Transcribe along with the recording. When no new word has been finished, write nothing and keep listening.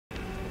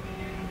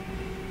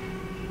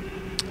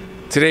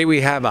Today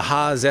we have a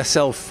Haas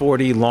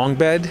SL-40 long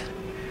bed,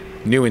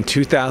 new in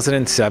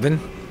 2007.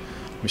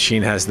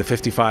 Machine has the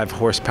 55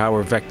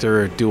 horsepower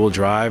Vector dual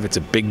drive. It's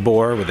a big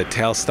bore with a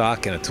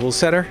tailstock and a tool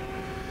setter.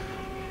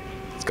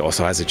 It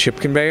also has a chip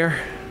conveyor,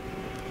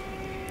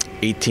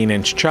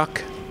 18-inch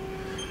chuck.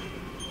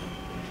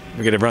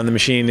 We're going to run the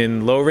machine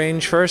in low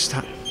range first.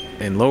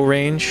 In low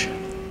range,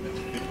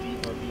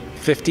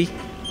 50.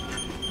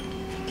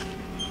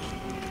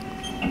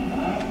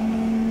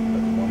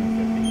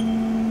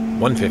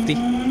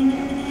 150.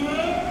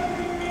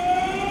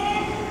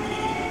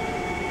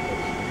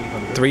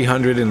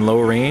 300 in low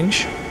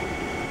range.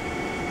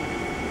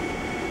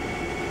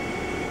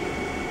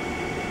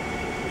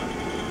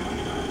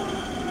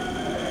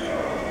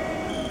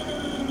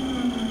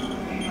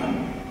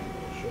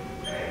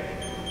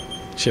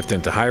 Shift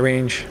into high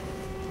range.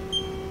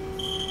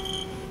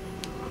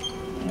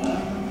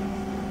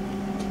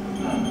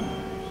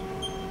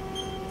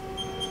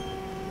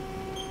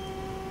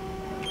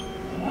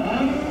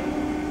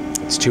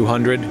 It's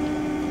 200.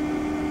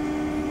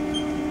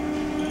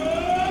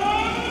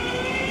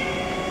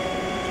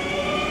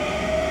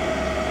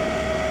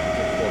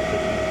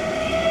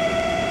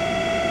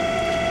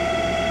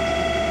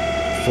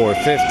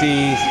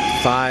 450,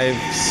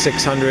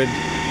 600.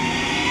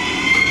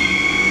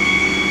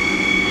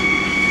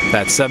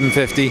 That's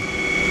 750.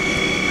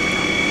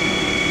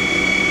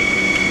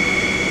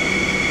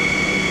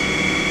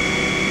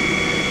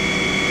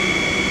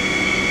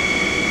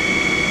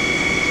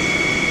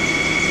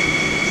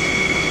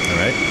 All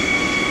right.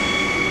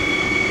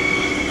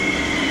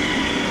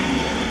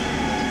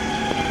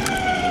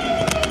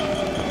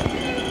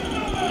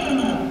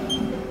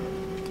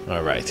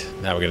 All right.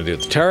 Now we're going to do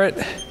the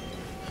turret.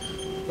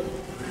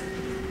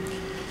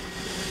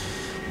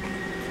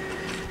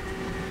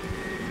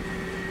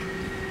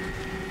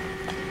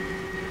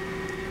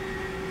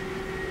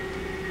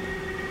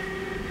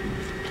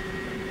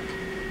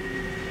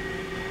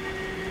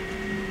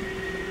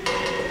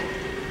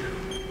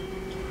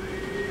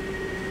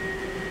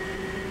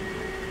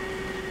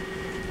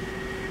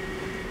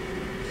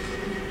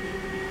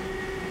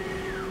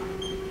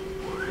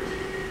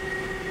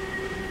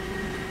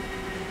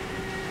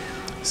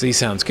 See,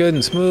 sounds good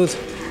and smooth.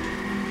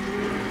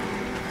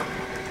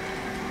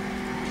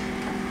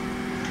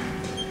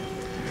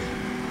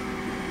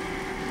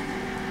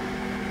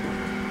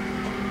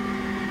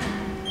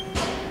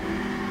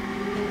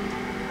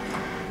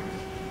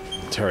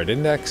 Turret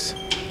index.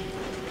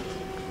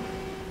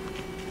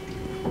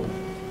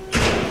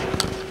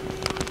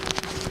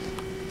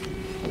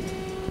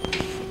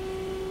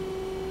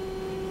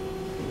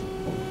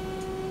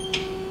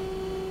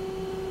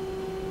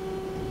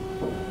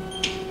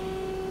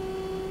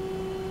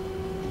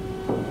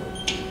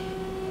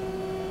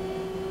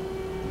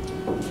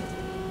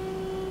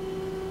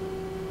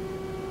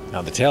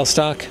 Now the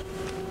tailstock.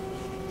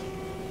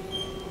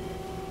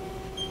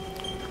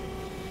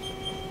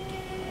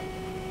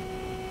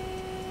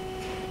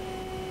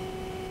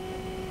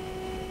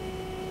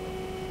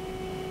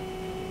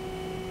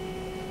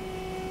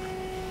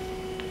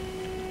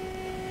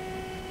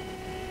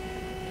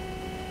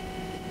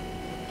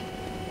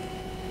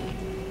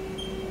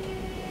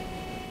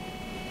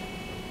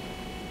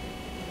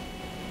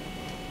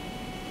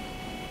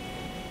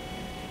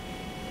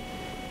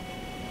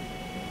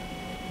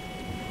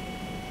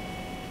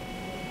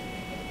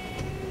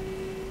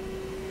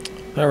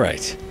 All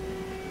right.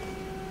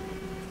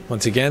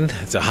 Once again,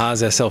 it's a Haas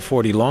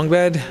SL-40 long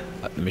bed.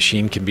 The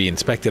machine can be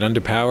inspected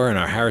under power in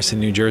our Harrison,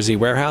 New Jersey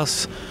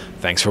warehouse.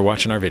 Thanks for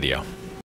watching our video.